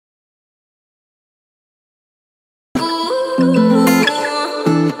You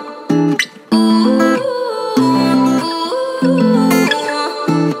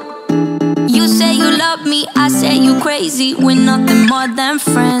say you love me, I say you crazy. We're nothing more than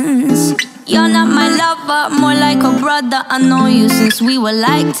friends. You're not my lover, more like a brother. I know you since we were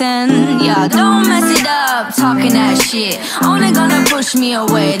like 10. Yeah, don't mess it up, talking that shit. Only gonna push me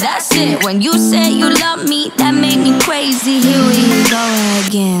away, that's it. When you say you love me, that made me crazy. Here we go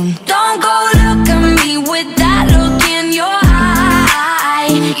again. Don't go look at me with that look in your eye.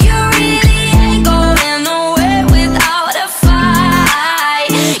 You really ain't going nowhere without a fight.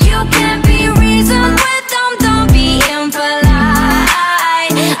 You can't be reasoned with them, don't be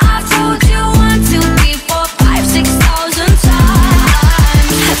impolite. I've told you 1, 2, 3, 4, 5, 6,000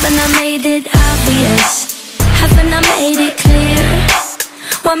 times. Haven't I made it obvious? Haven't I made it clear?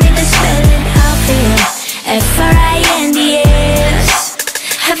 Want me to spell it out for you? F-R-I-N-D-S.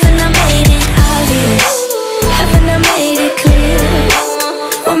 Haven't I made it obvious? Haven't I made it clear?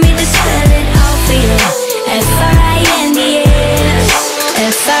 Want me to spell it out for you? F-R-I-N-D-S.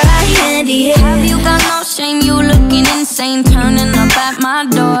 F-R-I-N-D-S. Have you got no shame? You looking insane, turning up at my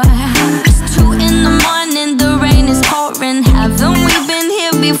door. It's 2 in the morning, the rain is pouring. Haven't we been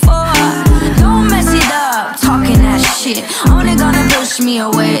here before? Don't mess it up, talking that shit. Only gonna push me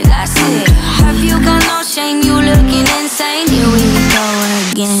away, that's it. Have you got no shame? You looking insane. Here we go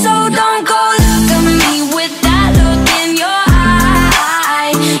again. So don't go look at me with that look in your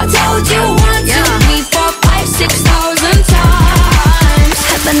eye. I told you 1, 2, 3, 4, 5, 6,000 times.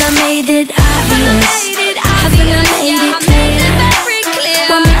 Haven't I made it obvious? Haven't I made it clear?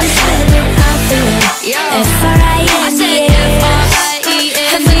 Want me to spell it out for you? F-R-I-N-D-S.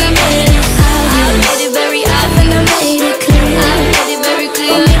 Haven't I made it obvious? Haven't I made it clear?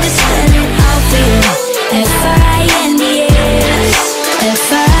 Want me to spell it out for you? F-R-I-N-D-S.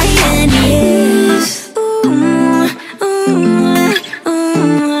 F-R-I-N-D-S.